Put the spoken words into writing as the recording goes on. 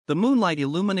The moonlight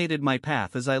illuminated my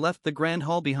path as I left the grand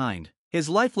hall behind, his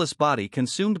lifeless body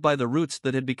consumed by the roots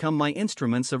that had become my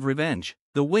instruments of revenge.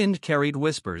 The wind carried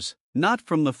whispers, not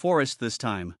from the forest this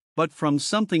time, but from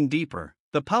something deeper.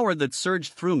 The power that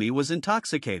surged through me was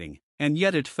intoxicating, and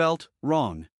yet it felt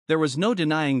wrong. There was no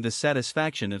denying the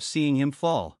satisfaction of seeing him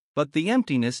fall, but the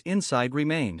emptiness inside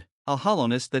remained, a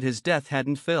hollowness that his death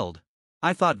hadn't filled.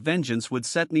 I thought vengeance would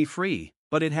set me free,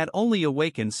 but it had only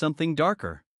awakened something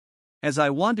darker. As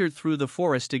I wandered through the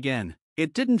forest again,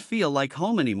 it didn't feel like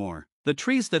home anymore. The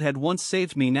trees that had once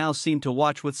saved me now seemed to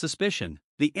watch with suspicion,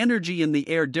 the energy in the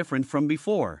air different from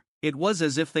before. It was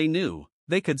as if they knew,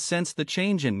 they could sense the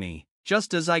change in me,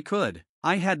 just as I could.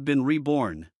 I had been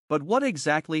reborn, but what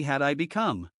exactly had I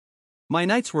become? My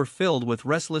nights were filled with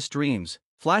restless dreams,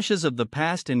 flashes of the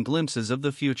past and glimpses of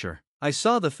the future. I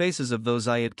saw the faces of those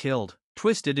I had killed,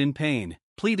 twisted in pain,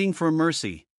 pleading for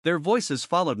mercy. Their voices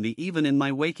followed me even in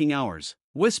my waking hours,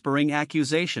 whispering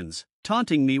accusations,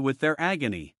 taunting me with their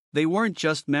agony. They weren't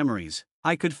just memories.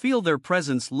 I could feel their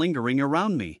presence lingering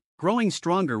around me, growing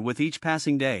stronger with each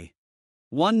passing day.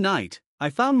 One night, I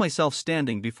found myself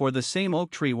standing before the same oak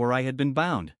tree where I had been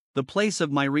bound, the place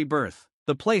of my rebirth,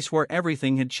 the place where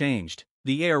everything had changed.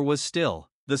 The air was still,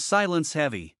 the silence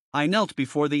heavy. I knelt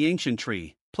before the ancient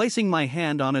tree, placing my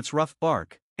hand on its rough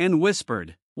bark, and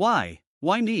whispered, "Why?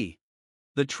 Why me?"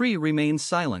 The tree remained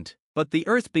silent, but the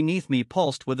earth beneath me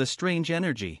pulsed with a strange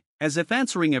energy, as if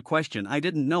answering a question I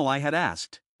didn't know I had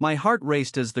asked. My heart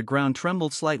raced as the ground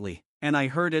trembled slightly, and I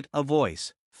heard it, a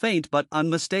voice, faint but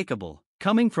unmistakable,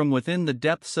 coming from within the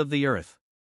depths of the earth.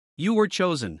 "You were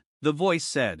chosen," the voice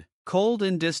said, cold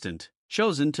and distant,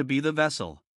 "chosen to be the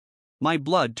vessel." My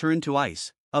blood turned to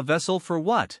ice. A vessel for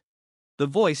what? The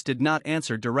voice did not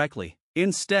answer directly.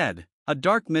 Instead, a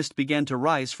dark mist began to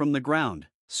rise from the ground,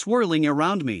 swirling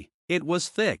around me. It was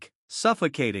thick,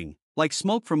 suffocating, like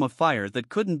smoke from a fire that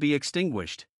couldn't be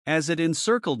extinguished. As it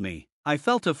encircled me, I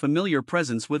felt a familiar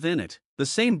presence within it, the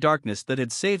same darkness that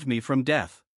had saved me from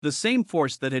death, the same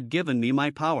force that had given me my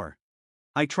power.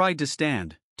 I tried to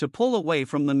stand, to pull away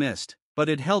from the mist, but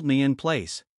it held me in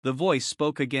place. The voice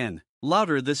spoke again,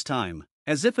 louder this time,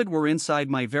 as if it were inside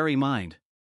my very mind.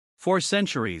 "For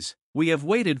centuries, we have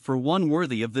waited for one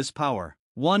worthy of this power,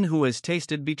 one who has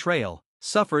tasted betrayal,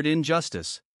 suffered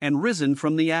injustice, and risen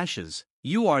from the ashes.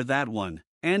 You are that one,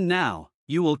 and now,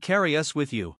 you will carry us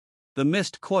with you." The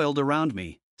mist coiled around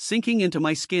me, sinking into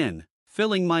my skin,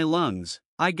 filling my lungs.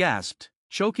 I gasped,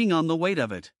 choking on the weight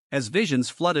of it. As visions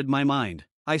flooded my mind,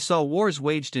 I saw wars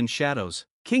waged in shadows,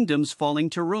 kingdoms falling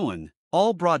to ruin,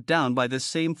 all brought down by this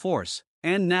same force.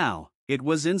 And now, it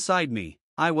was inside me.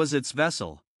 I was its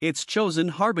vessel, its chosen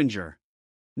harbinger.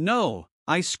 "No!"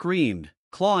 I screamed,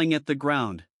 clawing at the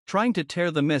ground, trying to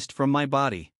tear the mist from my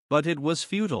body, but it was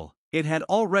futile. It had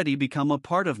already become a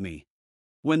part of me.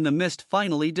 When the mist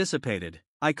finally dissipated,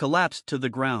 I collapsed to the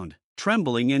ground,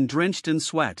 trembling and drenched in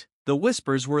sweat. The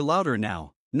whispers were louder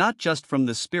now, not just from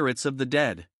the spirits of the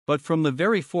dead, but from the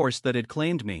very force that had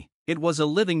claimed me. It was a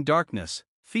living darkness,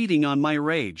 feeding on my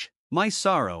rage, my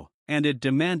sorrow, and it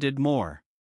demanded more.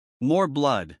 More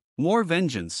blood, more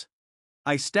vengeance.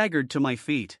 I staggered to my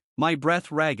feet, my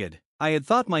breath ragged. I had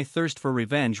thought my thirst for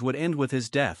revenge would end with his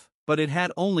death, but it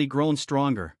had only grown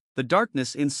stronger. The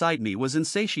darkness inside me was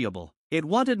insatiable. It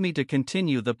wanted me to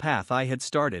continue the path I had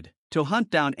started, to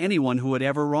hunt down anyone who had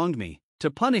ever wronged me,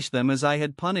 to punish them as I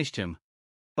had punished him.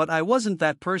 But I wasn't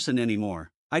that person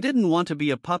anymore. I didn't want to be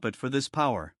a puppet for this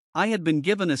power. I had been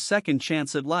given a second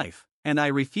chance at life, and I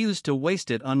refused to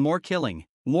waste it on more killing,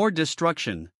 more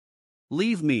destruction.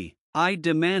 "Leave me," I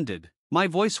demanded, my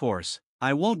voice hoarse.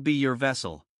 "I won't be your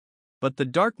vessel." But the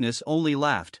darkness only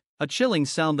laughed, a chilling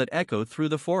sound that echoed through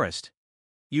the forest.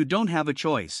 "You don't have a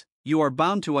choice. You are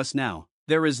bound to us now.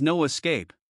 There is no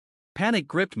escape." Panic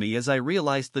gripped me as I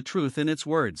realized the truth in its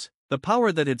words. The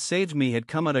power that had saved me had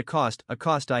come at a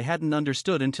cost I hadn't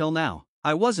understood until now.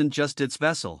 I wasn't just its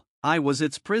vessel, I was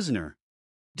its prisoner.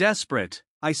 Desperate,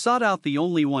 I sought out the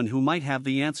only one who might have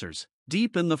the answers.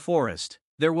 Deep in the forest,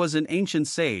 there was an ancient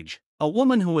sage, a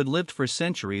woman who had lived for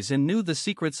centuries and knew the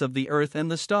secrets of the earth and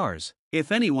the stars.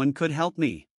 If anyone could help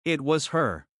me, it was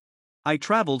her. I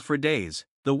traveled for days,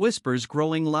 the whispers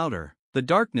growing louder, the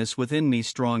darkness within me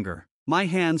stronger. My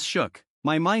hands shook,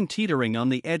 my mind teetering on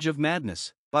the edge of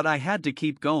madness, but I had to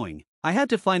keep going. I had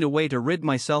to find a way to rid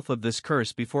myself of this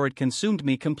curse before it consumed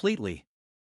me completely.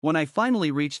 When I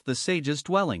finally reached the sage's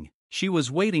dwelling, she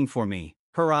was waiting for me.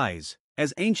 Her eyes,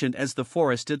 as ancient as the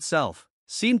forest itself,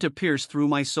 seemed to pierce through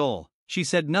my soul. She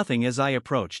said nothing as I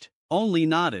approached, only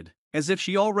nodded, as if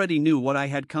she already knew what I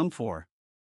had come for.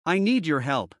 "I need your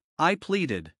help," I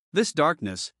pleaded. "This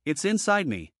darkness, it's inside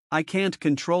me. I can't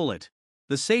control it.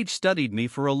 The sage studied me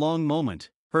for a long moment,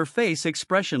 her face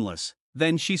expressionless.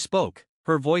 Then she spoke,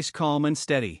 her voice calm and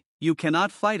steady. You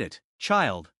cannot fight it,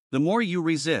 child. The more you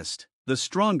resist, the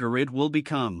stronger it will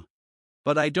become.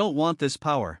 But I don't want this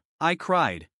power, I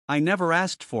cried. I never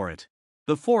asked for it.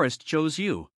 The forest chose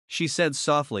you, she said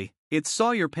softly. It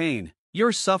saw your pain,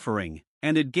 your suffering,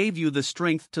 and it gave you the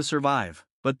strength to survive.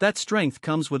 But that strength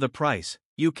comes with a price.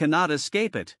 You cannot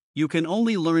escape it, you can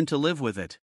only learn to live with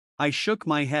it. I shook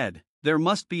my head. There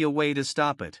must be a way to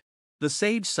stop it. The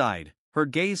sage sighed, her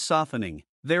gaze softening.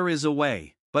 There is a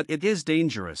way, but it is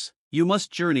dangerous. You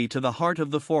must journey to the heart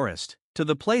of the forest, to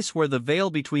the place where the veil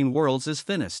between worlds is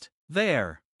thinnest.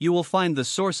 There, you will find the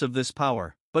source of this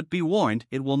power, but be warned,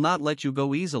 it will not let you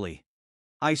go easily.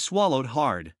 I swallowed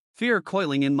hard, fear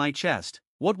coiling in my chest.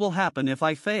 What will happen if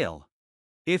I fail?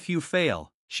 If you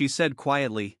fail, she said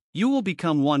quietly, you will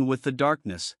become one with the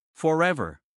darkness,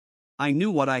 forever. I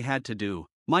knew what I had to do.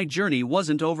 My journey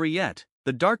wasn't over yet.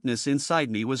 The darkness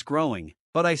inside me was growing,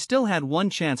 but I still had one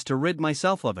chance to rid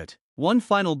myself of it. One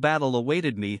final battle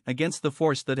awaited me against the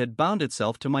force that had bound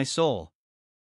itself to my soul.